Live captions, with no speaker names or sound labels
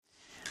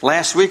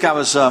Last week I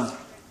was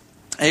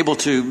able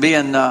to be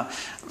in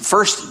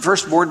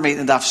first board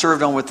meeting that I've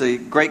served on with the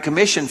Great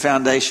Commission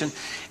Foundation,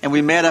 and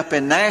we met up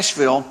in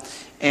Nashville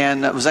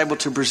and was able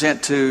to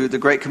present to the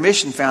Great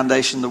Commission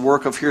Foundation the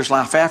work of Here's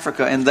Life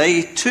Africa, and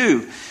they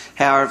too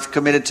have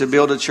committed to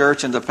build a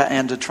church and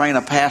to train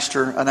a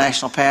pastor, a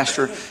national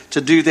pastor, to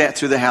do that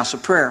through the House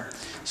of Prayer.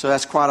 So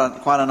that's quite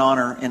an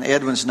honor in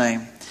Edwin's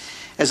name.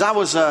 As I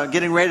was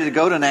getting ready to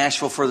go to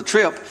Nashville for the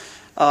trip,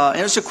 and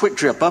it was a quick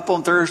trip, up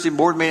on Thursday,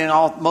 board meeting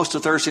most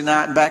of Thursday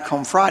night, and back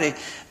home Friday.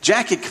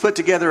 Jackie put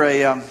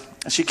together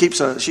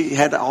she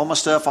had all my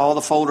stuff, all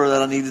the folder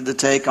that I needed to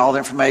take, all the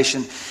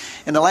information.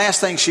 And the last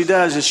thing she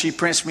does is she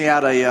prints me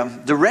out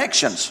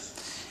directions.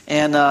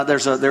 And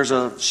there's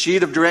a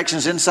sheet of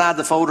directions inside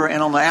the folder,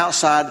 and on the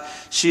outside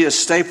she has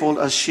stapled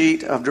a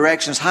sheet of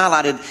directions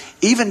highlighted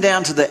even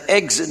down to the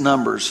exit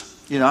numbers,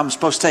 I'm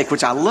supposed to take,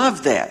 which I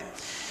love that.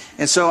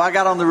 And so I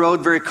got on the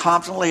road very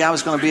confidently. I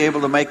was going to be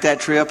able to make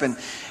that trip, and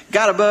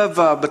got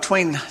above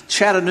between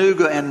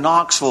Chattanooga and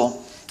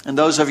Knoxville. And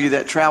those of you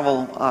that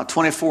travel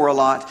 24 a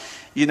lot,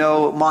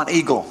 Mont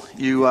Eagle.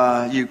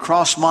 You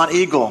cross Mont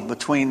Eagle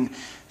between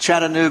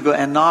Chattanooga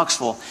and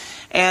Knoxville.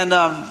 And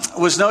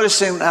was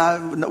noticing,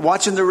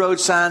 watching the road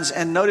signs,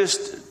 and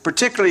noticed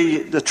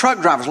particularly the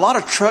truck drivers, a lot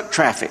of truck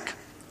traffic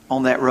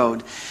on that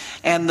road.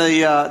 And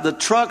the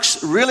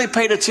trucks really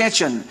paid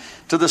attention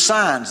to the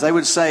signs. They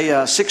would say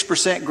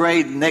 6%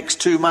 grade next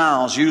 2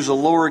 miles, use a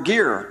lower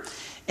gear.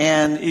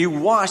 And you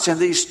watched, and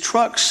these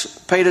trucks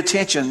paid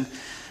attention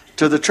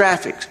to the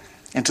traffic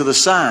and to the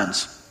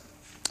signs.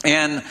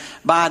 And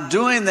by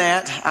doing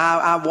that,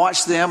 I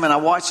watched them and I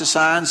watched the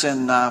signs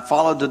and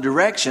followed the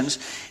directions.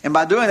 And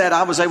by doing that,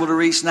 I was able to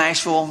reach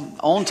Nashville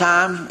on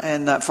time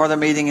and for the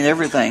meeting and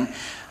everything.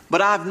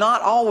 But I've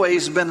not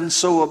always been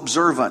so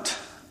observant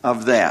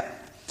of that.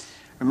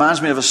 Reminds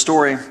me of a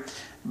story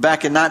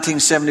back in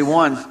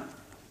 1971.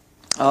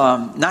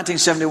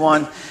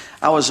 1971,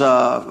 I was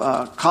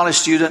a college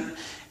student,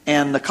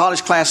 and the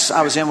college class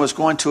I was in was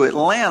going to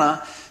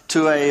Atlanta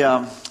to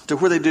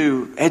where they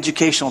do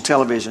educational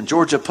television,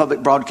 Georgia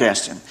Public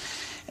Broadcasting.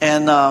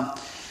 And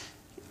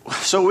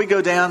so we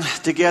go down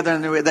together,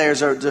 and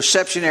there's a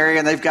reception area,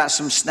 and they've got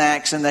some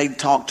snacks, and they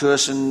talk to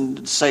us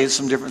and say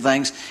some different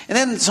things. And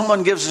then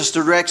someone gives us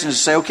directions to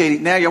say, okay,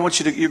 now you're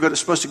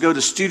supposed to go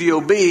to Studio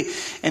B,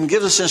 and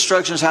gives us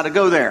instructions how to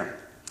go there.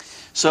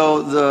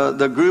 So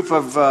the group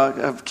of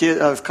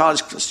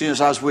college students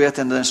I was with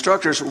and the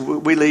instructors,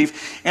 we leave.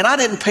 And I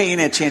didn't pay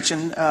any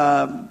attention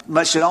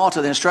much at all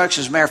to the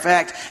instructions, as a matter of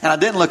fact. And I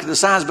didn't look at the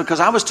signs because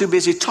I was too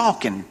busy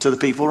talking to the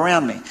people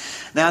around me.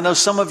 Now, I know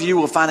some of you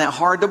will find that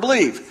hard to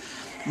believe.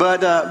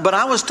 But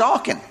I was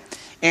talking.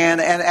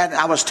 And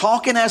I was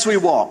talking as we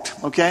walked,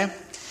 okay?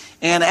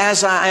 And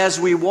as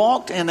we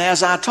walked and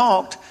as I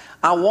talked,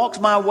 I walked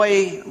my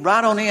way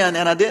right on in.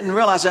 And I didn't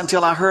realize it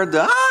until I heard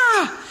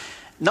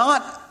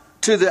not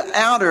to the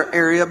outer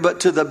area,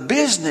 but to the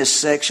business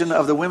section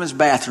of the women's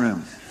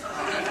bathroom.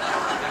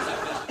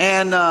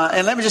 And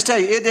let me just tell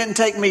you, it didn't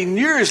take me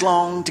near as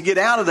long to get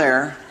out of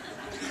there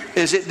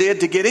as it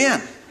did to get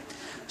in.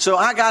 So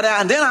I got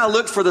out, and then I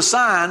looked for the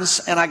signs,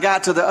 and I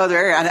got to the other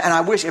area. And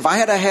I wish if I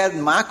had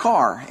my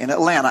car in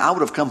Atlanta, I would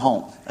have come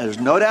home.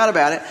 There's no doubt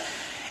about it.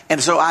 And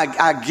so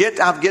I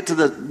get to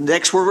the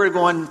next where we're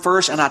going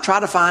first, and I try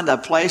to find a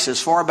place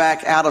as far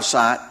back out of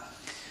sight.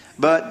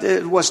 But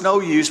it was no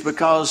use,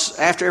 because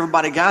after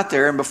everybody got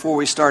there and before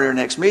we started our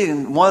next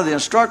meeting, one of the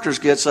instructors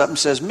gets up and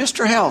says,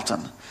 Mr.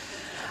 Helton,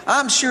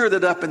 I'm sure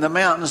that up in the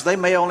mountains they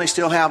may only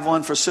still have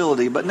one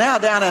facility, but now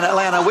down in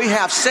Atlanta we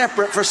have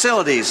separate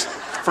facilities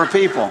for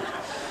people.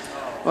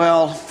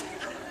 Well,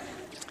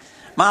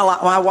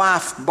 my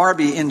wife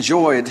Barbie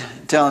enjoyed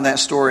telling that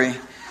story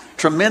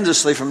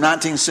tremendously from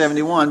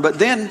 1971, but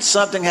then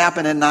something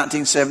happened in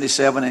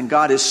 1977, and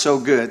God is so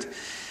good.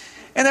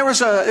 And it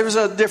was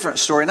a different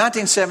story. In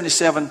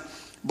 1977,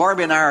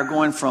 Barbie and I are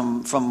going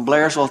from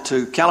Blairsville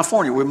to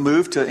California. We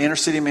moved to inner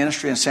city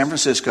ministry in San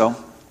Francisco.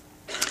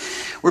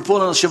 We're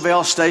pulling a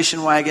Chevelle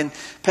station wagon.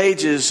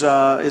 Paige is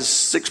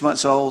 6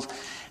 months old,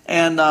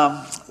 and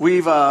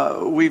we've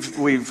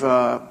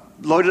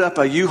loaded up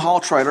a U-Haul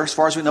trailer. As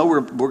far as we know,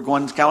 we're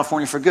going to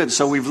California for good.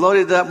 So we've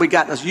loaded it up. We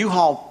got this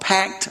U-Haul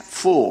packed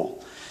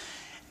full.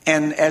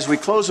 And as we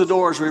closed the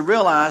doors, we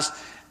realized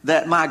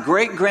that my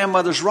great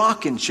grandmother's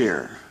rocking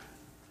chair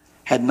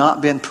had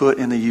not been put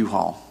in the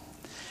U-Haul.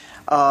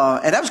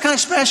 And that was kind of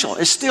special.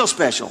 It's still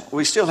special.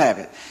 We still have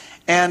it.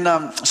 And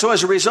so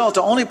as a result,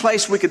 the only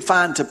place we could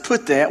find to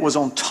put that was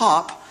on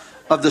top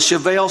of the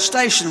Chevelle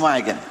station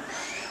wagon.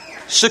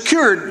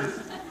 Secured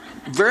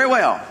very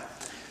well.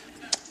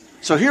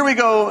 So here we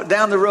go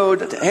down the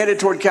road headed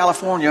toward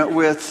California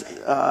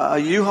with a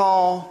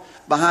U-Haul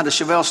behind a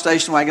Chevelle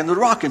station wagon, the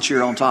rocking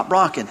chair on top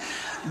rocking.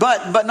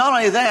 But not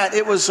only that,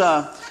 it was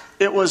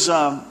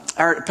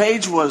our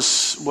Paige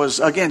was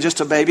again just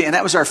a baby, and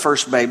that was our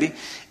first baby.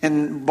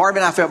 And Barbie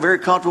and I felt very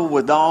comfortable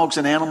with dogs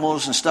and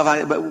animals and stuff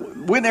like that, but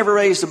we'd never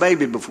raised a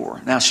baby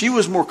before. Now she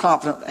was more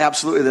confident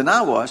absolutely than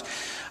I was,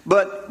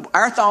 but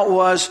our thought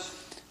was,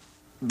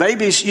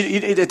 babies,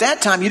 at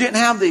that time, you didn't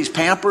have these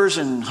Pampers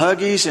and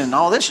Huggies and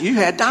all this. You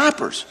had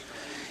diapers.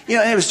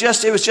 It was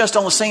just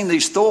on the scene,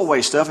 these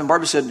throwaway stuff. And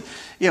Barbie said,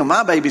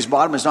 my baby's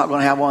bottom is not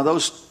going to have one of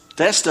those,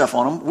 that stuff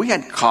on them. We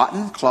had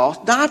cotton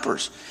cloth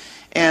diapers.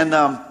 And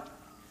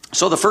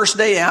so the first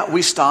day out,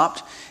 we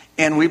stopped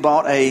and we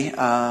bought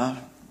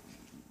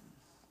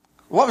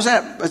what was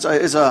that?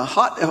 It's a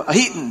hot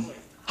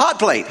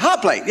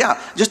plate.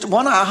 Yeah, just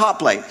one hot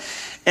plate.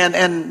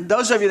 And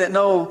those of you that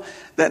know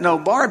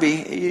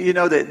Barbie, you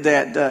know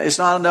that it's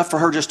not enough for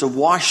her just to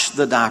wash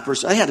the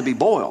diapers. They had to be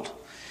boiled.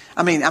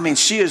 I mean,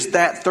 she is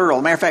that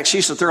thorough. Matter of fact,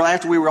 she's so thorough.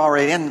 After we were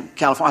already in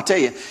California, I'll tell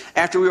you,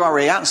 after we were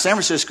already out in San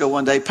Francisco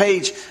one day,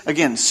 Paige,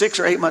 again, 6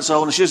 or 8 months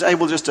old, and she was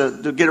able just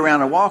to get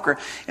around and walk her.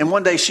 And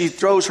one day she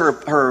throws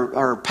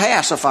her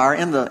pacifier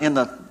in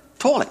the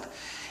toilet.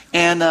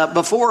 And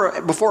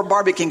before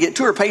Barbie can get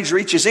to her, Paige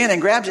reaches in and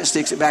grabs it and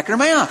sticks it back in her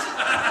mouth.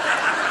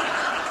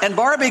 And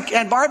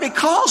Barbie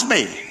calls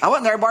me. I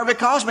wasn't there. Barbie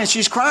calls me and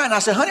she's crying. I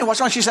said, honey,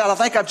 what's wrong? She said, I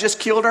think I've just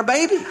killed our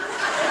baby.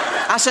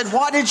 I said,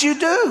 what did you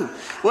do?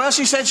 Well,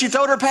 she said she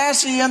throwed her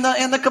passy in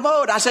the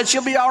commode. I said,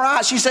 she'll be all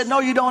right. She said, no,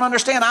 you don't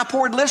understand. I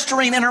poured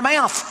Listerine in her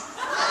mouth.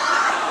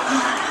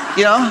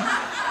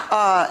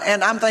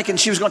 And I'm thinking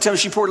she was going to tell me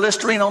she poured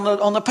Listerine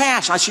on the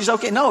pass. She's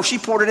okay. No, she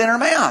poured it in her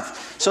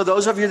mouth. So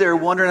those of you that are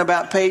wondering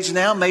about Paige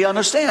now may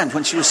understand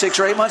when she was 6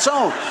 or 8 months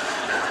old.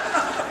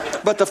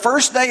 But the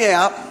first day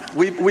out,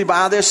 we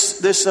buy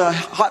this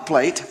hot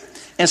plate.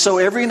 And so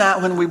every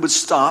night when we would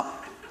stop,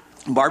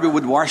 Barbie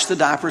would wash the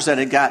diapers that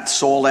had got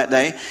soiled that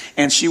day,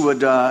 and she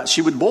would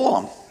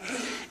boil them.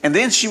 And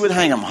then she would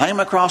hang them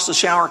across the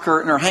shower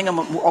curtain or hang them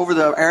over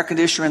the air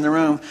conditioner in the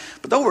room.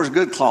 But those were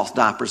good cloth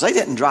diapers. They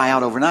didn't dry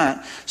out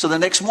overnight. So the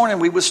next morning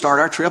we would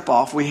start our trip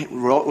off. We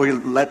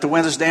let the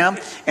windows down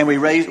and we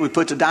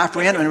put the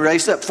diaper in and we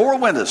raised up 4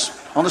 windows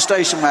on the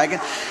station wagon.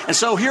 And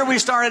so here we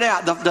started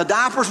out. The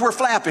diapers were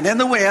flapping in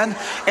the wind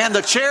and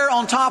the chair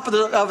on top of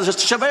the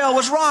Chevelle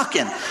was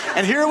rocking.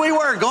 And here we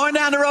were going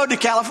down the road to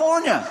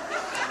California.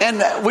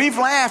 And we've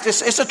laughed.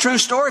 It's a true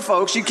story,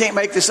 folks. You can't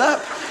make this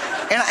up.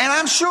 And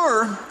I'm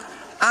sure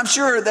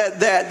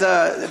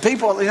that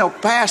people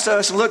passed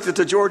us and looked at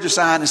the Georgia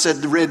sign and said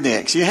the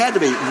rednecks. You had to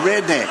be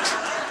rednecks.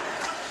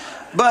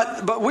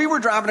 But we were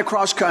driving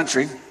across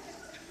country,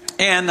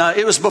 and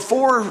it was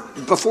before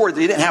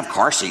they didn't have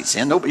car seats.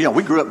 And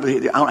we grew up. I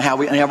don't know how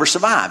we ever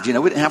survived. We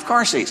didn't have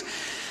car seats.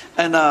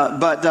 And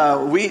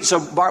we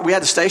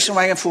had the station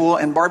wagon full,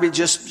 and Barbie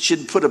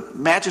she'd put a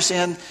mattress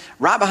in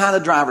right behind the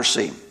driver's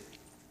seat.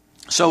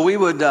 So we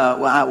would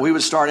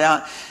start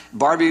out.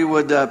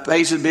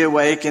 Paige would be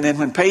awake, and then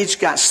when Paige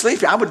got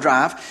sleepy, I would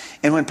drive.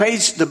 And when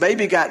the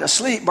baby got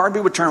asleep, Barbie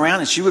would turn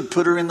around and she would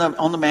put her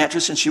on the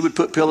mattress, and she would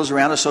put pillows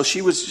around her, so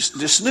she would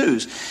just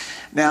snooze.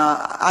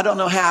 Now, I don't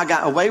know how I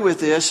got away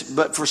with this,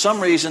 but for some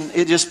reason,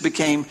 it just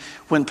became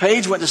when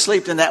Paige went to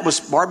sleep, then that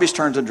was Barbie's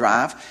turn to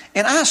drive,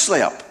 and I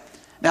slept.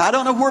 Now, I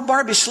don't know where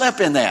Barbie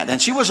slept in that,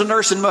 and she was a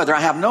nursing mother.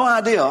 I have no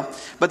idea,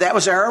 but that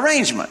was our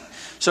arrangement.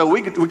 So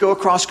we go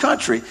across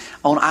country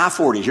on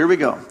I-40. Here we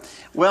go.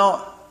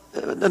 Well,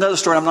 another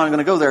story, I'm not going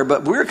to go there,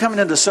 but we were coming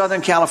into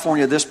Southern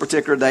California this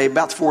particular day,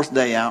 about the 4th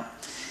day out.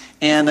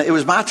 And it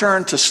was my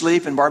turn to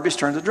sleep and Barbie's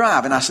turn to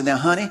drive. And I said, now,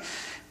 honey,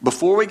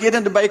 before we get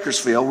into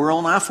Bakersfield, we're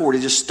on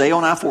I-40. Just stay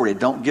on I-40.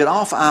 Don't get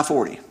off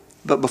I-40.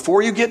 But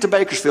before you get to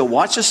Bakersfield,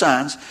 watch the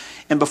signs.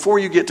 And before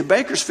you get to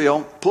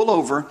Bakersfield, pull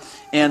over,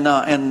 and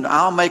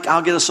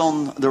I'll get us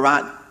on the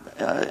right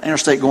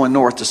interstate going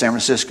north to San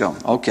Francisco.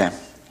 Okay.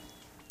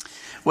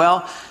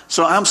 Well,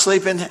 so I'm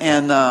sleeping,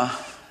 and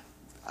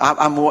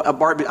I'm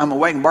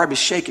awake, and Barbie's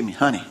shaking me.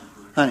 Honey,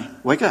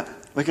 wake up.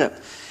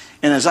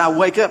 And as I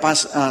wake up,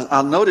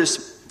 I'll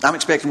notice I'm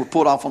expecting we're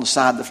pulled off on the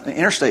side of the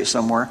interstate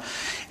somewhere.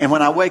 And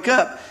when I wake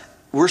up,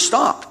 we're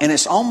stopped, and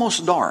it's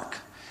almost dark.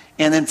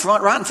 And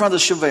right in front of the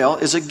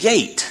Chevelle is a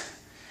gate.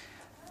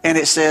 And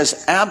it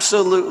says,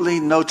 absolutely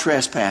no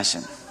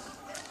trespassing.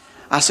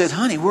 I said,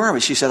 honey, where are we?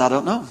 She said, I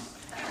don't know.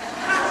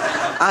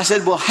 I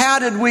said, well, how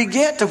did we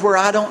get to where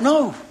I don't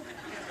know?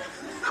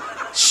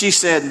 She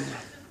said,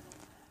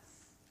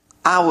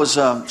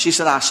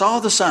 I saw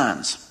the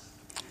signs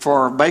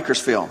for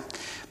Bakersfield.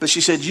 But she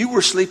said, you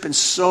were sleeping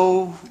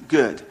so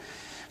good.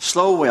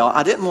 Well,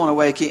 I didn't want to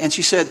wake you. And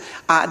she said,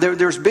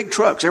 there's big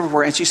trucks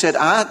everywhere. And she said,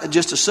 I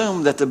just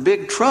assumed that the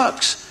big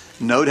trucks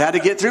knowed how to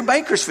get through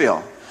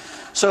Bakersfield.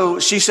 So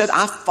she said,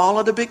 I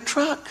followed a big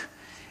truck.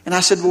 And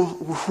I said, well,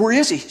 where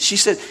is he? She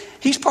said,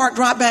 he's parked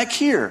right back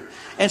here.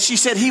 And she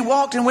said, he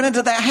walked and went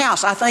into that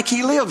house. I think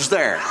he lives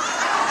there.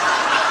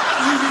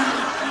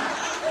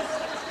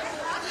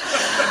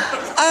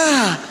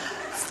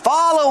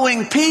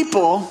 Following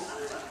people,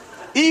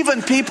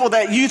 even people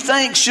that you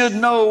think should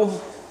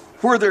know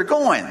where they're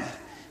going,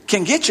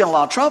 can get you in a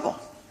lot of trouble.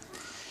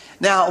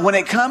 Now, when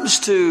it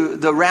comes to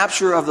the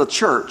rapture of the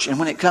church, and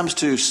when it comes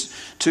to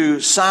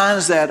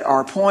signs that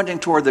are pointing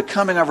toward the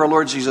coming of our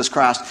Lord Jesus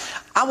Christ,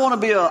 I want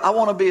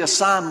to be a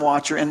sign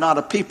watcher and not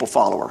a people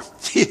follower.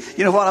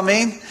 You know what I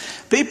mean?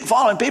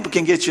 Following people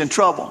can get you in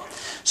trouble.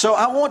 So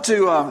I want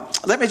to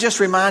let me just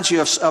remind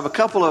you of a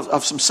couple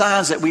of some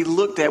signs that we've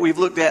looked at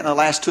in the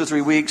last 2 or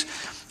 3 weeks.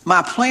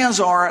 My plans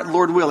are,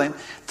 Lord willing,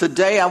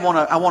 today I want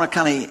to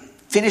kind of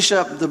finish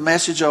up the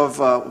message of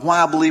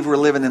why I believe we're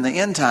living in the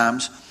end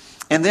times.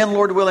 And then,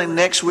 Lord willing,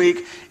 next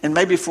week, and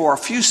maybe for a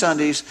few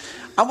Sundays,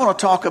 I want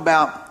to talk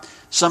about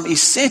some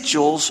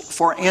essentials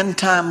for end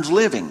times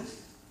living.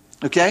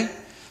 Okay?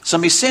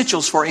 Some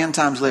essentials for end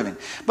times living.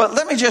 But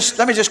let me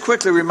just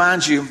quickly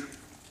remind you,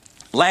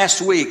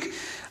 last week,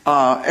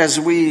 as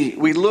we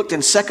looked in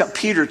 2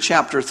 Peter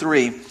chapter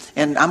 3,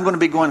 and I'm going to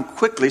be going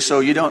quickly, so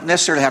you don't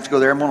necessarily have to go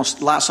there. I'm going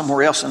to lie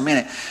somewhere else in a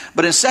minute.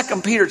 But in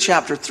 2 Peter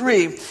chapter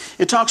 3,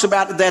 it talks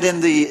about that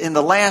in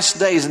the last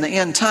days, in the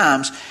end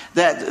times,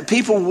 that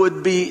people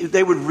would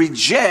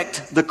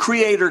reject the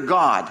Creator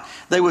God.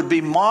 They would be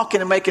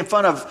mocking and making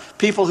fun of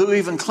people who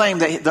even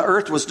claimed that the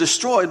earth was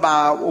destroyed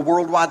by a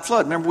worldwide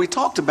flood. Remember, we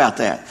talked about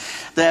that.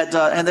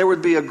 And there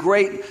would be a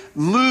great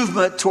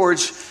movement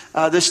towards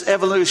this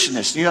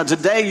evolutionist. You know,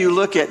 today you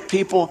look at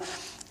people,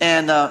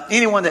 and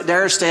anyone that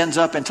dares stands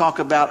up and talk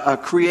about a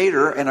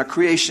creator and a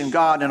creation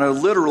God and a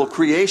literal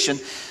creation,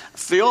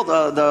 feel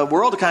the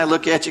world to kind of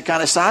look at you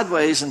kind of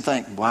sideways and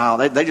think, wow,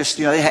 they just,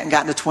 they hadn't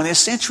gotten to the 20th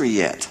century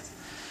yet.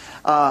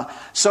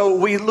 So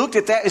we looked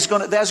at that.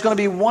 That's going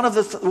to be one of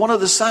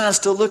the signs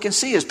to look and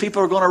see, is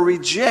people are going to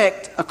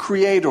reject a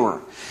creator.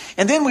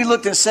 And then we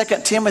looked in 2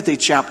 Timothy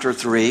chapter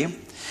 3, and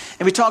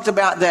we talked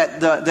about that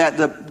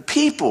the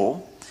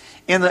people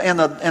in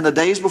the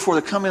days before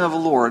the coming of the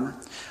Lord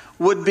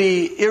would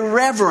be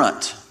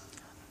irreverent.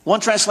 One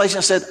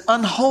translation said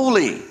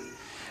unholy.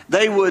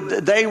 They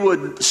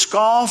would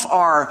scoff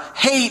or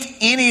hate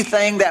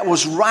anything that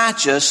was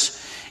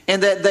righteous,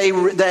 and that they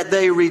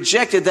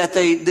rejected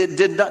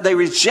they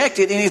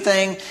rejected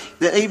anything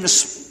that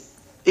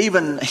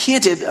even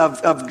hinted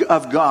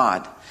of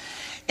God.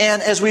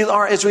 And as we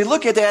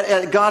look at that,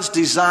 at God's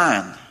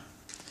design.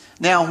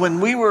 Now, when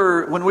we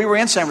were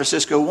in San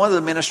Francisco, one of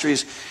the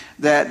ministries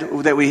that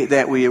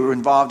we were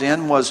involved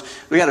in was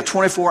we had a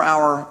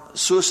 24-hour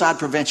suicide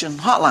prevention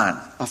hotline,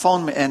 a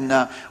phone,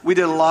 and we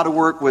did a lot of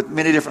work with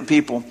many different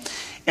people.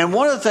 And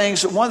one of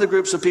the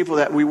groups of people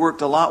that we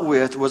worked a lot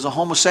with was a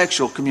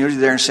homosexual community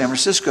there in San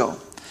Francisco.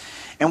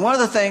 And one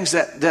of the things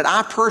that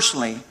I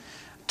personally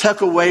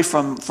took away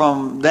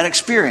from that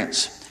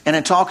experience, and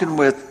in talking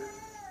with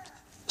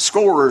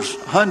scores,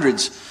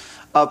 hundreds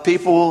of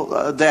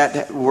people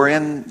that were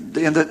in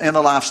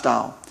the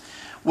lifestyle,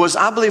 was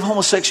I believe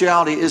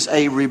homosexuality is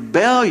a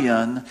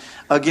rebellion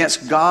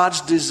against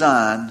God's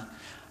design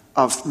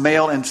of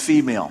male and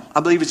female.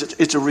 I believe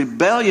it's a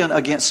rebellion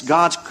against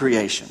God's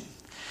creation.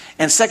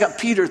 And 2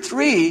 Peter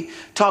 3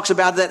 talks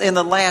about that in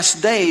the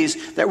last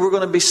days that we're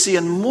going to be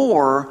seeing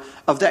more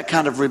of that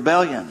kind of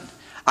rebellion.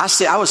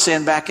 I was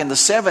saying back in the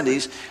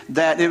 70s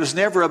that it was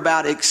never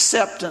about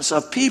acceptance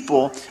of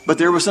people, but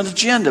there was an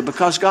agenda,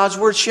 because God's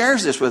Word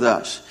shares this with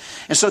us.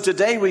 And so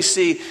today we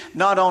see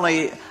not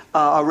only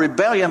a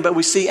rebellion, but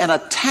we see an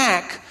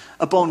attack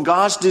upon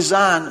God's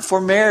design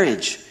for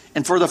marriage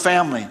and for the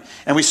family.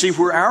 And we see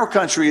where our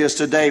country is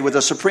today, with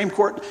the Supreme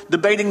Court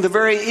debating the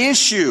very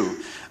issue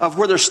of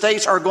whether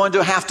states are going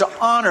to have to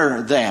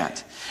honor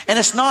that. And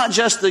it's not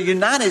just the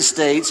United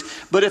States,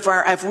 but if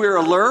we're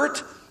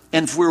alert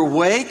and if we're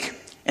awake,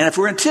 and if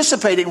we're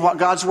anticipating what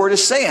God's Word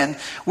is saying,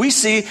 we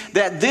see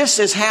that this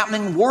is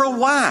happening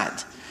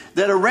worldwide.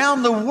 That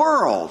around the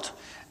world,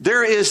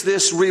 there is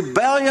this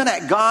rebellion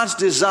at God's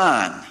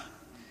design.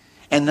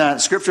 And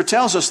Scripture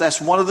tells us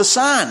that's one of the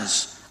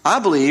signs, I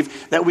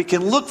believe, that we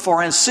can look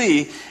for and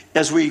see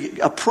as we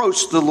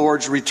approach the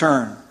Lord's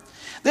return.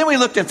 Then we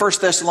looked in 1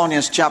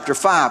 Thessalonians chapter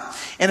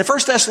 5. And in 1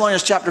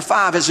 Thessalonians chapter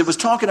 5, as it was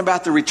talking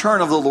about the return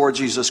of the Lord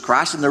Jesus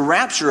Christ and the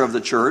rapture of the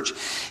church,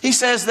 he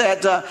says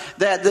that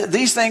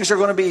these things are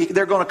going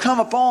to come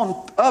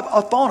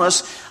upon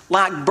us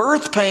like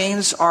birth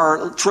pains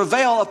or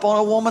travail upon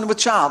a woman with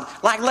child,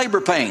 like labor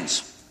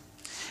pains.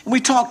 And we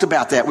talked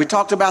about that. We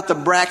talked about the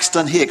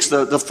Braxton Hicks,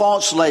 the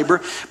false labor.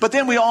 But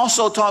then we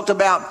also talked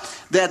about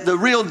that the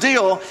real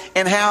deal,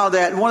 and how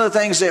that one of the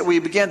things that we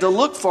began to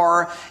look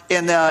for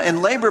in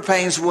labor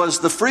pains was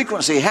the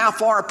frequency. How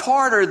far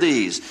apart are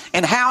these?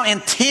 And how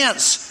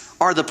intense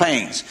are the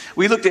pains?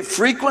 We looked at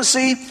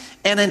frequency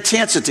and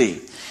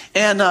intensity.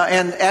 And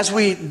as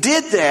we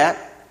did that,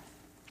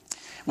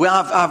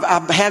 well,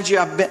 I've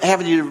been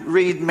having you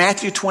read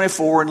Matthew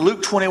 24 and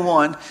Luke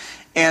 21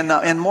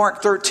 and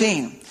Mark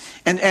 13.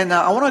 And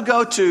I want to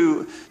go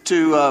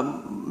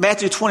to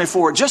Matthew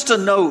 24. Just a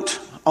note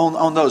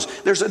on those.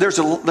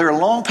 There are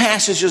long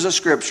passages of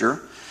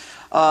Scripture,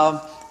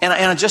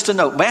 and just a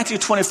note. Matthew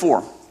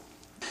 24.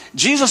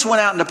 Jesus went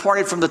out and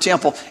departed from the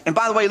temple. And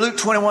by the way, Luke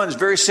 21 is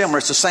very similar.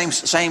 It's the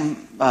same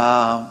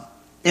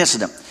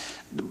incident.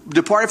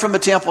 Departed from the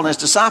temple, and his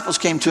disciples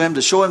came to him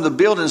to show him the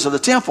buildings of the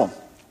temple.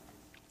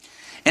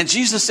 And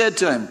Jesus said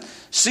to him,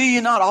 see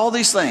ye not all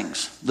these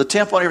things, the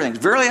temple and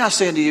everything? Verily I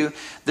say unto you,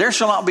 there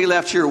shall not be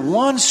left here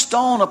one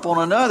stone upon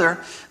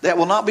another that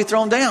will not be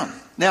thrown down.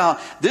 Now,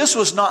 this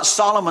was not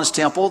Solomon's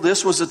temple.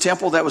 This was the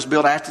temple that was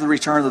built after the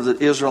return of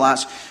the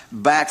Israelites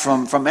back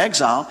from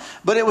exile.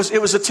 But it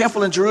was a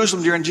temple in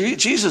Jerusalem during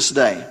Jesus'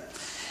 day.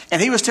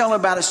 And he was telling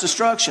about its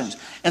destructions.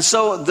 And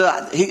so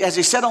as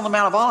he sat on the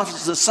Mount of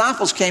Olives, the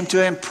disciples came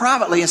to him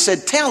privately and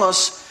said, tell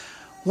us,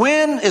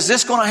 when is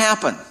this going to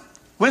happen?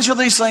 When shall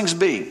these things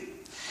be?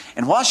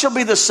 And what shall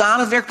be the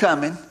sign of their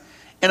coming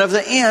and of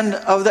the end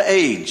of the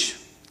age?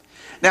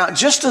 Now,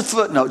 just a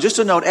footnote, just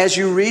a note, as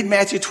you read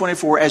Matthew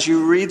 24, as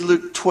you read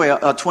Luke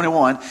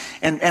 21,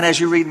 and as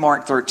you read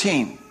Mark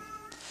 13,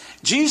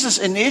 Jesus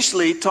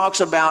initially talks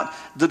about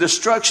the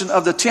destruction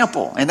of the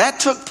temple. And that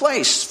took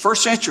place,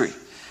 first century.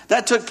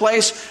 That took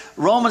place.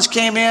 Romans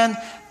came in,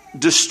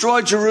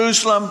 destroyed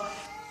Jerusalem,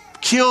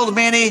 killed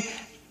many,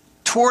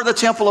 tore the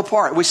temple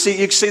apart. You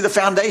can see the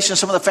foundations,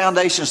 some of the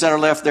foundations that are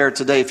left there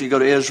today if you go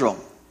to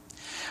Israel.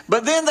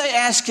 But then they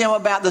asked him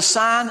about the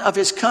sign of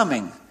his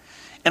coming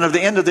and of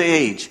the end of the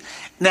age.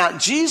 Now,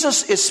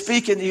 Jesus is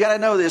speaking, you got to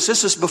know this.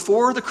 This is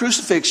before the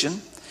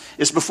crucifixion.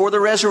 It's before the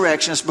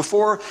resurrection. It's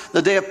before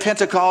the day of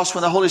Pentecost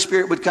when the Holy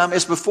Spirit would come.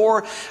 It's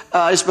before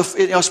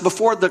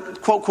the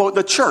quote, quote,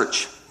 the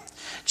church.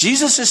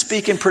 Jesus is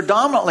speaking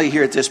predominantly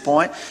here at this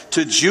point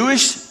to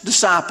Jewish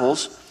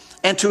disciples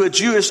and to a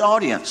Jewish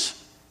audience.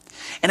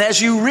 And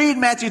as you read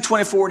Matthew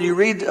 24 and you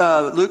read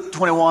Luke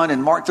 21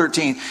 and Mark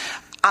 13,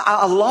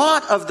 a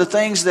lot of the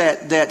things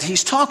that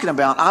he's talking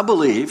about, I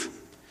believe,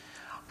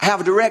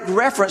 have a direct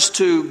reference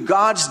to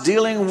God's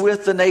dealing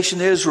with the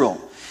nation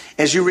Israel.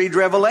 As you read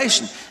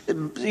Revelation,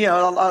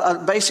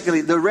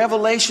 basically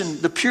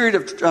the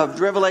period of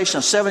revelation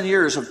of 7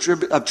 years of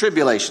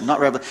tribulation,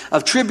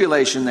 of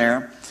tribulation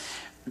there,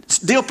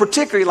 deal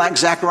particularly like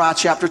Zechariah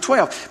chapter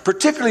 12,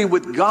 particularly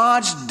with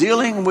God's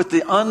dealing with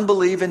the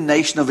unbelieving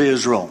nation of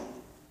Israel.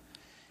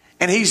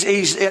 And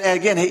he's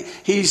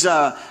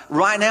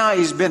right now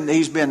he's been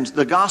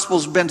the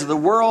gospel's been to the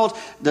world,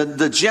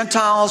 the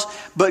Gentiles,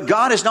 but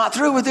God is not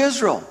through with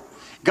Israel.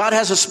 God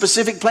has a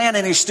specific plan,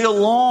 and He still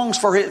longs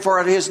for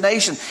His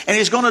nation, and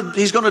He's going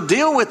to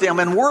deal with them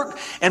and work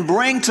and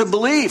bring to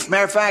belief.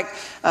 Matter of fact,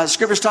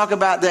 Scriptures talk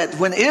about that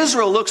when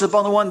Israel looks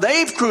upon the one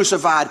they've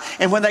crucified,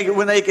 and when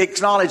they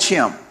acknowledge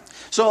Him.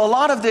 So a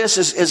lot of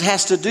this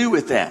has to do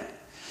with that.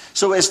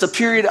 So it's the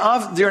period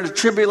during the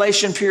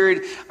tribulation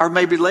period, or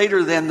maybe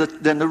later than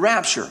the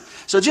rapture.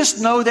 So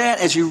just know that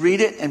as you read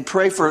it and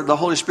pray for the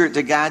Holy Spirit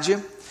to guide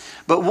you.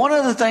 But one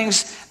of the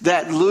things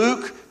that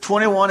Luke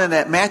 21 and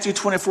that Matthew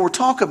 24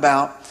 talk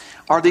about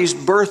are these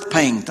birth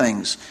pain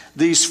things,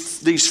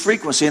 these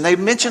frequency, and they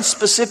mention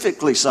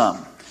specifically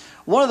some.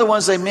 One of the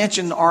ones they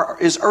mention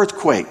is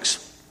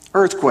earthquakes.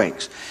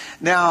 Earthquakes.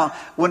 Now,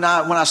 when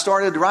I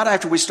started, right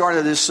after we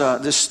started this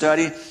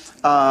study,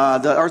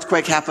 the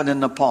earthquake happened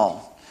in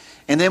Nepal.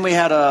 And then we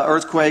had an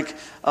earthquake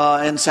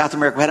in South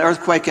America. We had an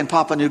earthquake in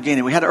Papua New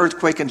Guinea. We had an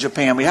earthquake in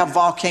Japan. We have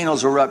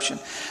volcanoes eruption.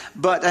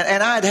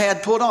 And I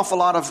had pulled off a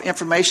lot of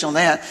information on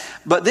that.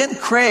 But then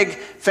Craig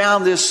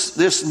found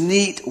this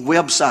neat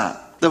website.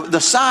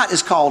 The site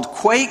is called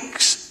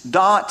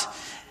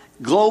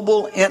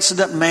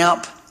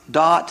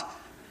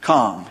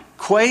quakes.globalincidentmap.com.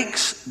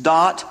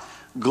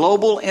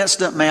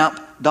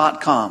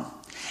 Quakes.globalincidentmap.com.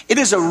 It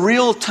is a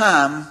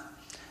real-time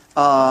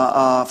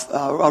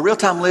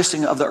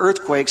listing of the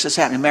earthquakes that's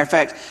happening. Matter of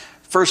fact,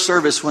 first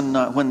service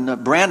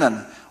when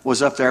Brandon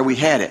was up there, we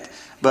had it.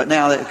 But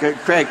now that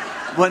Craig,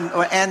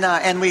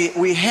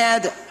 we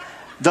had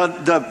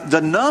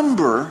the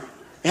number,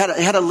 it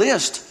had a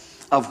list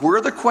of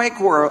where the quake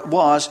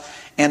was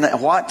and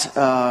what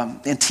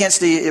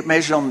intensity it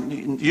measured on.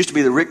 It used to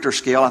be the Richter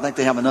scale. I think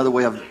they have another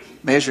way of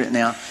measuring it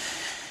now.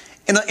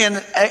 In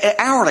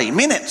hourly,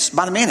 minutes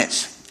by the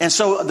minutes. And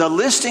so the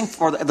listing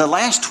for the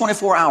last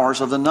 24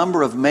 hours of the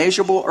number of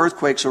measurable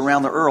earthquakes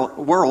around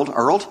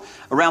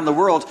the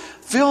world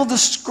filled the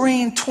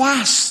screen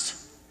twice.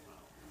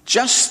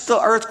 Just the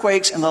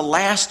earthquakes in the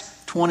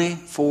last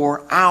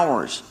 24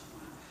 hours.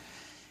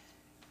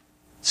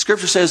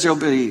 Scripture says there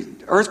will be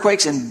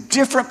earthquakes in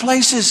different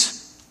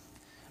places,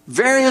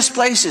 various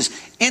places,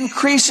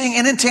 increasing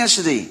in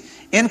intensity,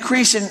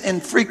 increasing in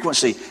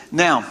frequency.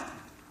 Now,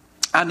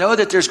 I know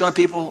that there's going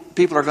to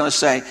people are going to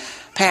say,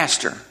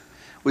 Pastor,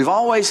 we've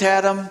always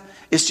had them.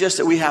 It's just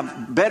that we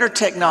have better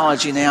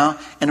technology now,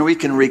 and we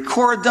can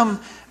record them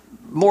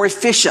more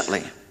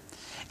efficiently.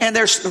 And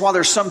while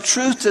there's some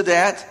truth to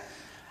that,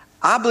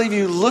 I believe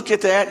you look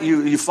at that,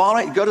 you follow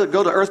it, go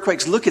to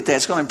earthquakes, look at that.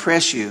 It's going to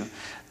impress you.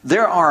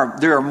 There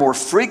are more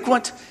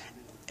frequent,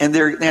 and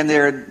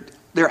they're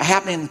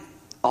happening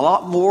a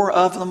lot more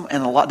of them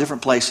in a lot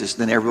different places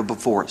than ever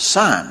before.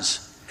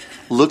 Signs.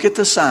 Look at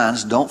the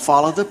signs. Don't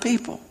follow the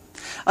people.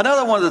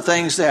 Another one of the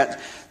things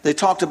that they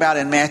talked about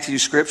in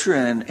Matthew's scripture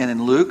and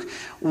in Luke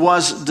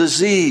was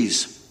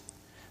disease.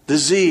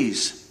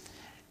 Disease.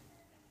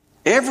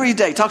 Every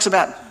day talks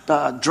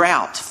about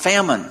drought,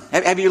 famine.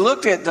 Have you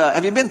looked at?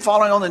 Have you been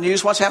following on the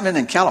news? What's happening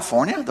in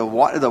California? The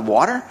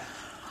water.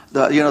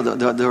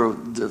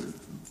 There's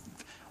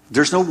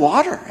no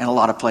water in a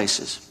lot of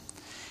places.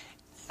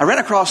 I ran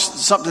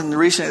across something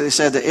recently that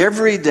said that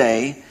every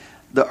day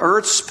the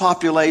Earth's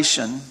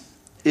population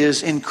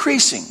is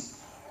increasing.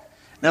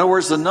 In other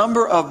words, the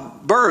number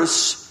of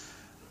births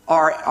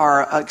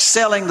are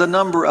excelling the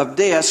number of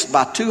deaths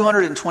by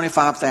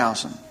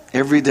 225,000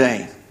 every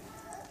day.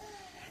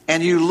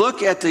 And you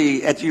look at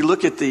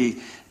the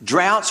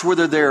droughts,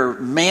 whether they're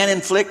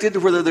man-inflicted,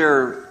 whether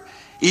they're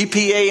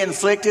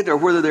EPA-inflicted, or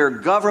whether they're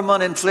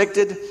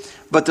government-inflicted,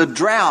 but the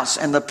droughts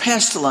and the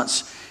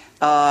pestilence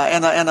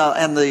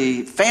and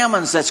the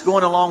famines that's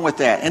going along with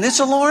that. And it's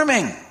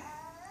alarming.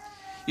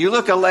 You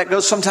look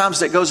at sometimes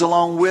that goes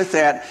along with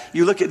that.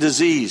 You look at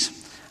disease.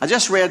 I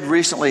just read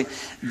recently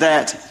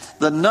that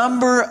the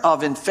number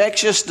of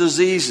infectious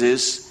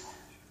diseases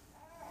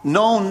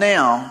known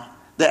now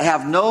that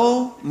have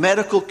no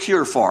medical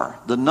cure for,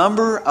 the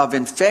number of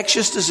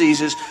infectious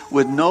diseases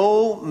with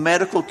no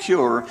medical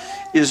cure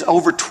is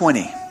over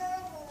 20.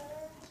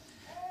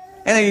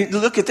 And you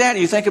look at that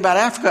and you think about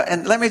Africa,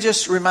 and let me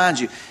just remind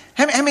you,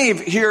 how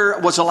many here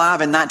was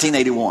alive in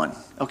 1981?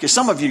 Okay,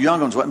 some of you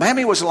young ones, but how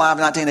many was alive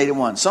in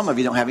 1981? Some of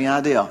you don't have any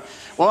idea.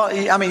 Well,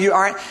 I mean, you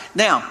all right.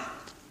 Now,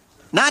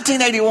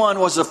 1981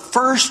 was the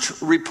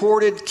first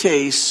reported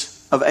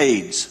case of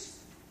AIDS.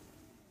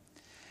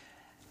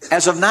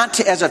 As of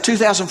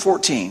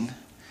 2014,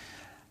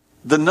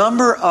 the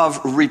number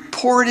of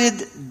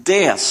reported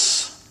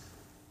deaths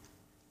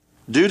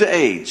due to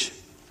AIDS,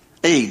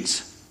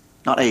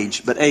 not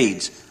age, but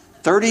AIDS,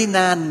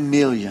 39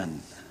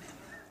 million.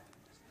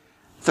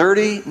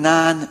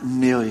 39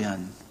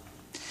 million.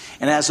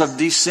 And as of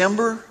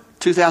December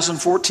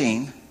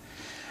 2014,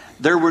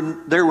 there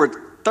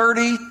were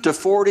 30 to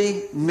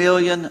 40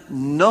 million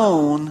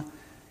known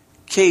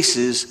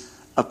cases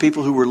of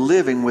people who were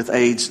living with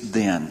AIDS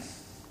then.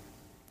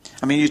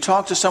 I mean, you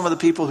talk to some of the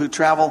people who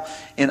travel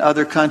in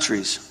other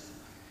countries,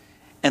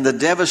 and the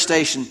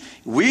devastation,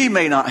 we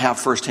may not have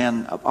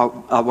firsthand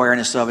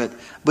awareness of it,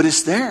 but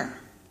it's there.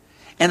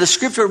 And the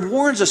Scripture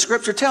warns us,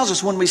 Scripture tells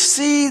us, when we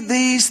see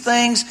these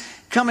things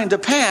coming to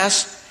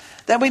pass,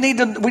 that we need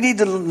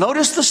to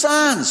notice the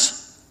signs.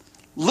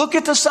 Look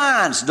at the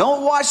signs.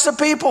 Don't watch the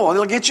people.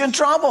 They'll get you in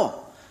trouble.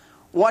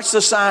 Watch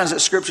the signs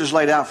that Scripture's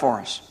laid out for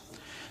us.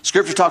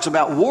 Scripture talks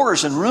about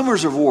wars and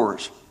rumors of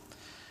wars.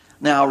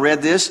 Now, I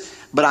read this,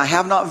 but I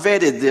have not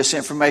vetted this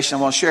information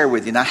I'm going to share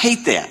with you. And I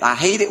hate that. I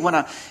hate it when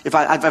if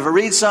I ever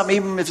read something,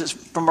 even if it's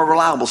from a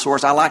reliable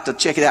source, I like to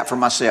check it out for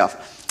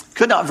myself.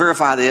 Could not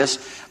verify this,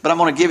 but I'm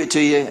going to give it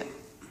to you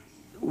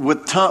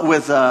with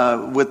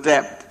that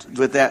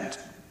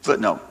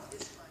footnote.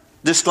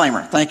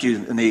 Disclaimer. Thank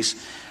you, Anise.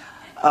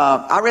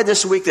 I read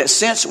this week that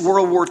since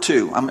World War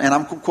II, and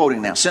I'm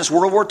quoting now, since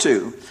World War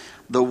II,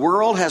 the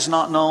world has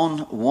not known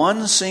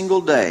one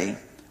single day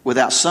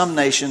without some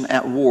nation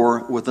at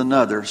war with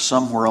another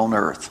somewhere on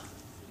earth.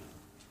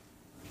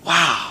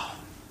 Wow.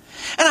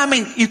 And I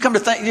mean, you come to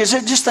think,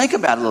 just think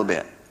about it a little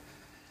bit.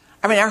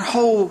 I mean,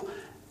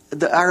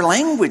 our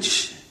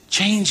language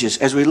changes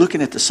as we're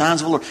looking at the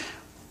signs of the Lord.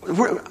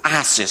 We're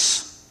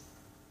ISIS.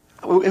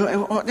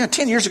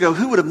 10 years ago,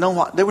 who would have known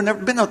what? There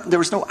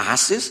was no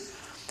ISIS.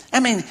 I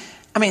mean,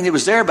 it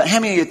was there, but how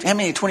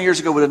many 20 years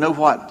ago would have known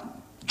what?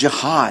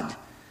 Jihad.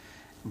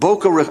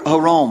 Boko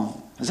Haram.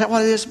 Is that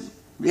what it is?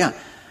 Yeah.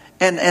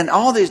 And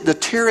all the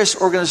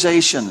terrorist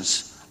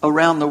organizations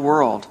around the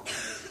world.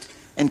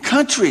 And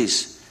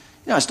countries.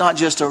 You know, it's not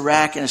just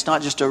Iraq and it's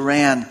not just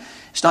Iran.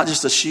 It's not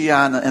just the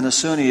Shia and the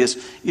Sunni. It's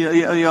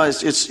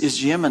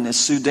Yemen, it's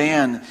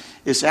Sudan,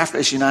 it's Africa,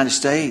 it's the United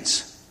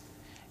States.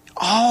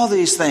 All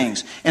these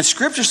things. And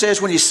Scripture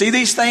says when you see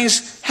these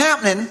things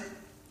happening,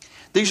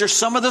 these are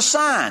some of the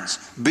signs.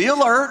 Be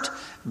alert,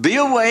 be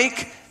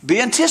awake, be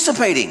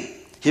anticipating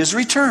His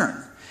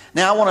return.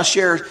 Now I want to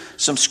share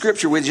some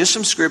Scripture with you, just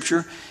some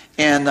Scripture,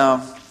 and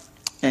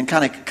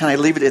kind of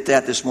leave it at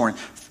that this morning.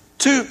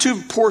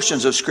 Two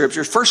portions of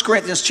Scripture. 1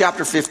 Corinthians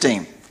chapter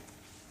 15.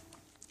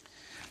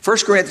 1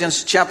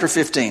 Corinthians chapter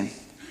 15.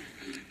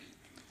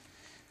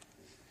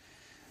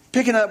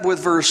 Picking up with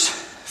verse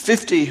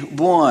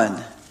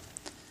 51.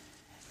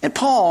 And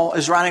Paul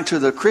is writing to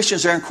the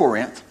Christians there in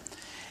Corinth.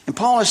 And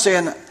Paul is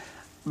saying,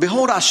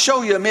 behold, I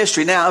show you a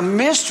mystery. Now, a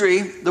mystery,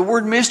 the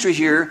word mystery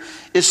here,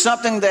 is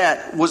something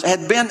that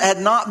had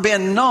not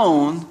been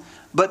known,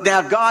 but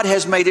now God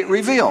has made it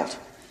revealed.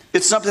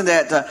 It's something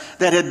that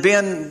had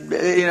been,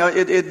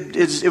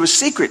 it was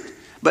secret,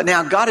 but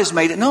now God has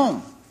made it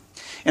known.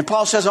 And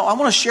Paul says, I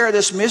want to share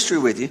this mystery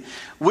with you.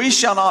 We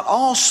shall not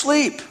all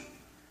sleep.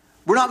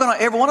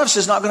 Every one of us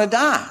is not going to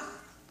die,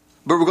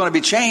 but we're going to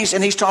be changed.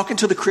 And he's talking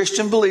to the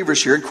Christian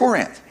believers here in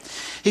Corinth.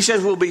 He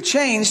says, we'll be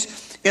changed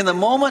in the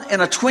moment,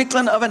 in a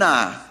twinkling of an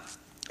eye,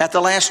 at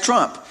the last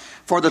trump.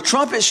 For the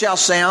trumpet shall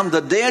sound, the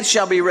dead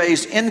shall be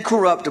raised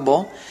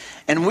incorruptible,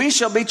 and we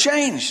shall be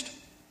changed.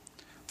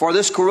 For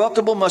this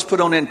corruptible must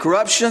put on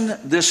incorruption,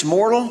 this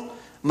mortal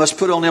must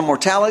put on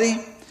immortality.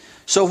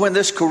 So when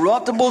this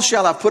corruptible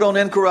shall have put on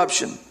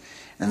incorruption,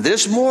 and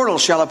this mortal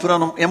shall have put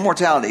on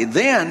immortality,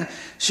 then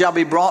shall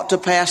be brought to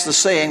pass the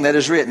saying that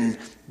is written,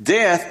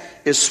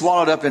 Death is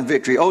swallowed up in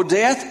victory. O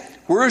death,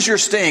 where is your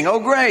sting? O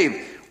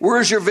grave,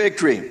 where is your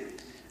victory?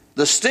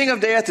 The sting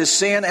of death is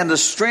sin, and the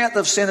strength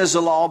of sin is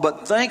the law.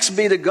 But thanks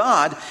be to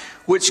God,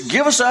 which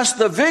gives us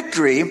the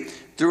victory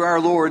through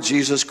our Lord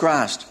Jesus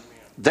Christ.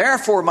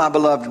 Therefore, my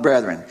beloved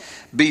brethren,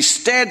 be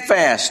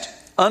steadfast,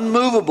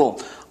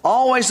 unmovable,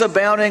 always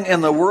abounding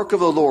in the work of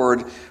the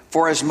Lord,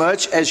 for as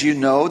much as you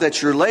know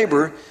that your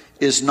labor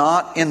is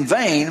not in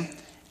vain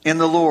in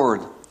the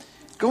Lord.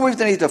 Go with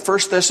me to 1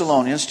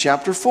 Thessalonians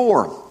chapter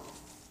 4.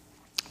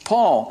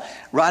 Paul,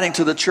 writing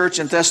to the church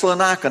in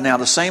Thessalonica, now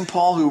the same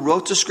Paul who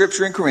wrote the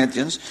scripture in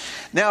Corinthians,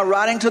 now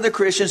writing to the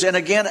Christians, and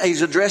again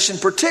he's addressing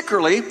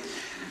particularly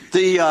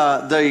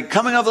the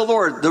coming of the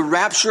Lord, the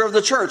rapture of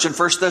the church in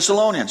 1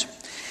 Thessalonians.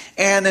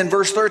 And in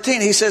verse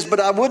 13 he says, but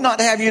I would not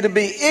have you to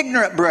be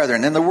ignorant,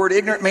 brethren. And the word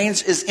ignorant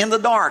means is in the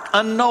dark,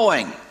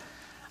 unknowing.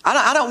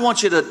 I don't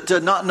want you to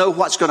not know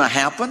what's going to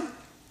happen.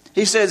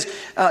 He says,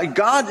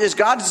 God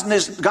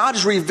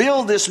has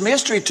revealed this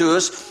mystery to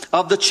us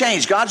of the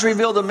change. God's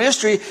revealed the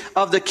mystery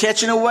of the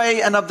catching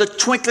away and of the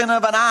twinkling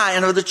of an eye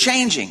and of the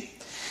changing.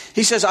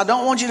 He says, I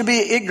don't want you to be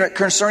ignorant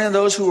concerning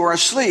those who are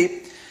asleep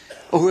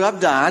or who have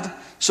died,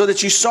 so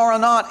that you sorrow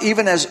not,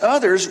 even as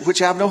others which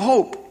have no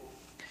hope.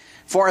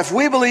 For if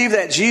we believe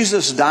that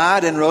Jesus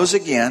died and rose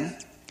again,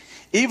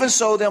 even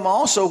so them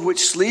also which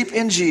sleep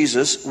in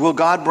Jesus will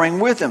God bring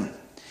with him.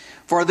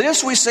 For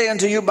this we say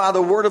unto you by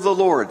the word of the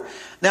Lord.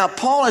 Now,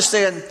 Paul is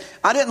saying,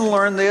 I didn't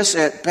learn this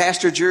at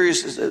Pastor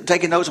Jerry's,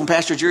 taking notes on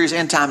Pastor Jerry's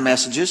end time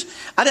messages.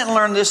 I didn't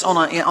learn this on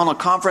a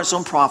conference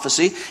on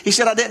prophecy. He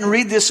said, I didn't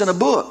read this in a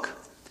book.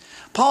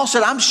 Paul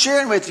said, I'm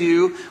sharing with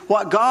you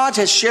what God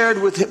has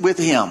shared with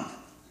him.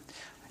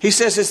 He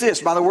says it's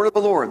this, by the word of the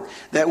Lord,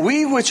 that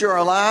we which are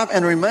alive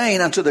and remain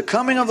unto the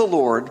coming of the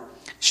Lord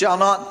shall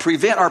not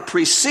prevent or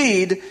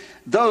precede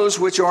those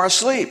which are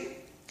asleep.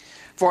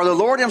 For the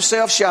Lord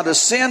himself shall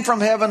descend from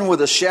heaven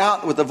with a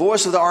shout, with the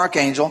voice of the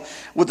archangel,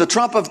 with the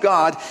trump of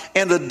God,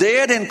 and the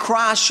dead in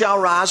Christ shall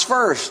rise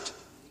first.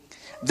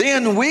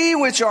 Then we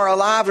which are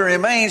alive and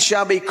remain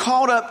shall be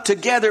caught up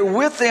together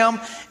with them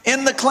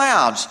in the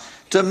clouds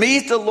to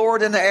meet the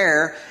Lord in the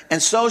air,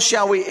 and so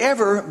shall we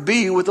ever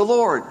be with the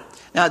Lord.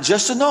 Now,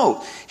 just a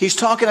note, he's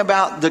talking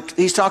about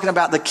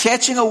the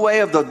catching away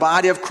of the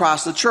body of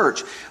Christ, the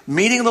church,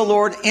 meeting the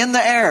Lord in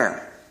the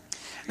air.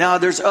 Now,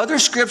 there's other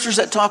scriptures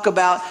that talk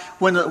about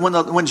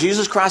when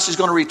Jesus Christ is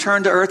going to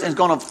return to earth and is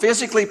going to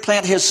physically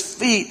plant his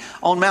feet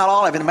on Mount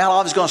Olive, and Mount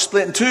Olive is going to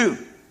split in two.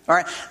 All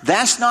right,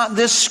 that's not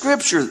this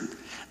scripture.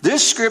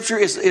 This scripture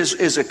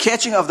is a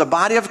catching of the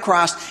body of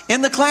Christ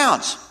in the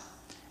clouds.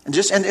 And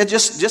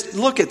just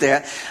look at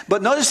that.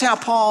 But notice how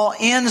Paul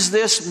ends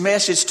this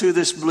message to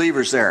this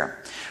believers there.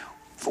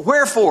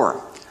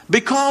 Wherefore,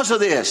 because of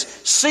this,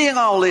 seeing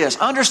all this,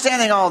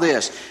 understanding all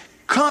this,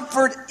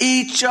 comfort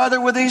each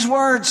other with these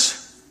words.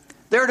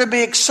 They're to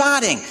be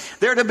exciting.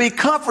 They're to be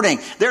comforting.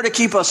 They're to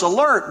keep us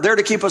alert. They're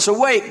to keep us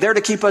awake. They're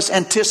to keep us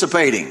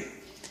anticipating.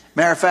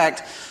 Matter of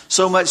fact,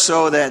 so much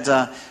so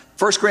that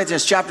 1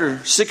 Corinthians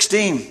chapter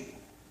 16,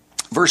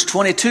 verse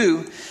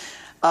 22,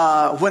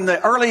 when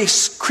the early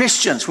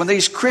Christians, when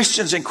these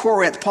Christians in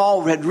Corinth,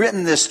 Paul had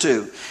written this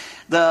to,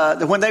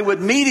 when they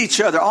would meet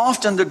each other,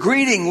 often the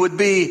greeting would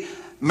be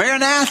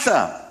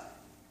Maranatha.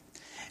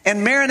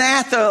 And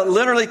Maranatha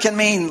literally can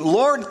mean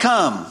Lord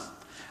come,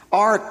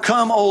 or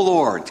come, O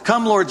Lord.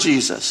 Come, Lord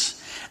Jesus.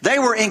 They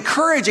were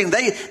encouraging.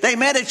 They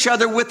met each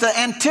other with the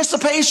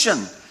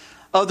anticipation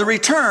of the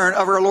return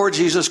of our Lord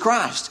Jesus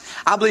Christ.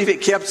 I believe it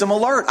kept them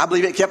alert. I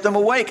believe it kept them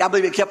awake. I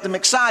believe it kept them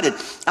excited.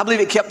 I believe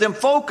it kept them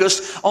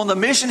focused on the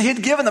mission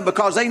he'd given them,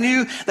 because they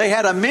knew they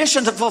had a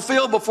mission to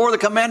fulfill before the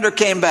commander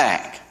came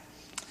back.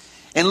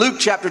 In Luke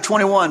chapter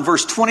 21,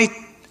 verse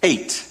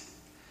 28,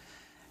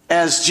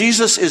 as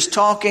Jesus is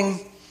talking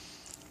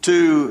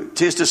to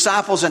his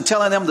disciples and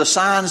telling them the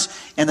signs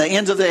and the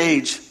ends of the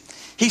age,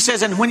 he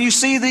says, and when you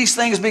see these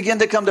things begin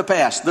to come to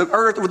pass,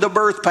 the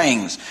birth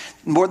pains,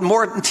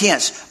 more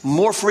intense,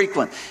 more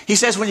frequent. He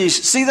says, when you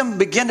see them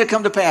begin to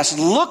come to pass,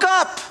 look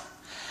up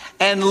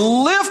and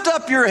lift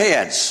up your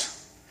heads.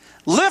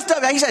 Lift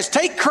up. He says,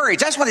 take courage.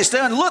 That's what he's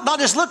doing. Look, not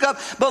just look up,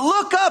 but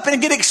look up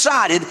and get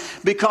excited,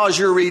 because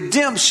your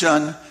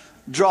redemption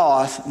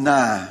draweth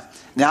nigh.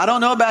 Now, I don't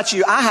know about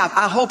you.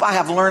 I hope I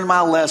have learned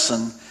my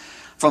lesson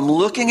from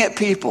looking at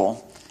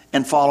people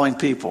and following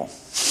people.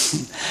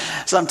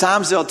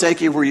 Sometimes they'll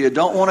take you where you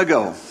don't want to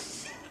go.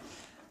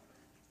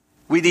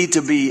 We need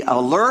to be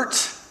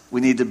alert,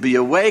 we need to be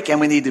awake, and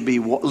we need to be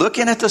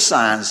looking at the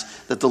signs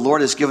that the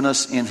Lord has given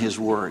us in his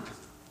word.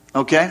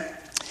 Okay?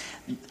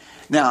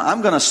 Now,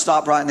 I'm going to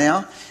stop right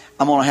now.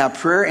 I'm going to have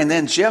prayer, and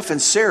then Jeff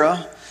and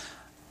Sarah,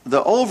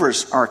 the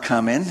Overs, are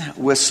coming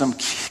with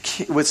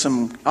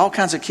some all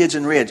kinds of kids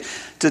in Ridge.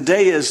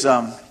 Today is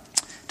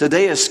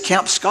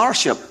Camp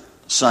Scholarship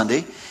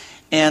Sunday,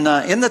 and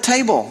in the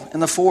table in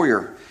the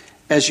foyer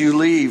as you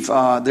leave,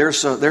 there's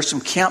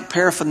some camp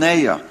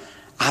paraphernalia.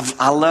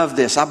 I love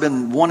this. I've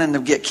been wanting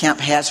to get camp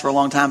hats for a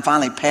long time.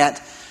 Finally,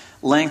 Pat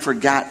Langford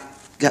got.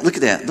 Look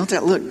at that! Don't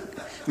that look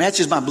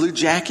matches my blue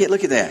jacket?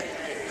 Look at that.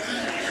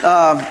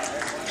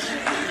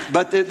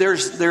 But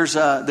there's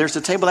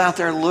a table out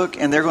there. Look,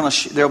 and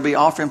there'll be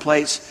offering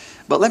plates.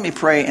 But let me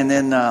pray, and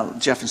then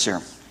Jeff and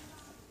Sarah.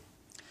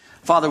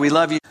 Father, we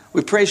love you.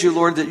 We praise you,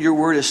 Lord, that your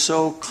word is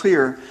so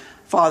clear,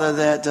 Father,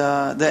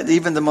 that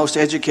even the most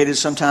educated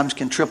sometimes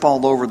can trip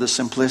all over the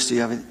simplicity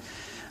of it.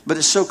 But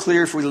it's so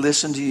clear if we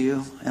listen to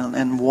you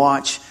and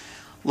watch,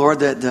 Lord,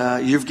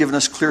 that you've given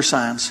us clear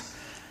signs,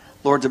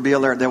 Lord, to be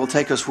alert that will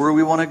take us where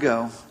we want to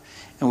go,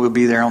 and we'll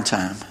be there on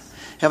time.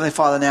 Heavenly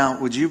Father, now,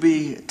 would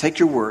you take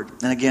your word,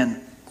 and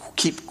again,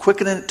 keep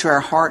quickening it to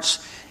our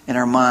hearts and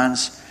our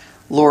minds.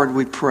 Lord,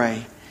 we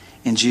pray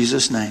in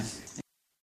Jesus' name.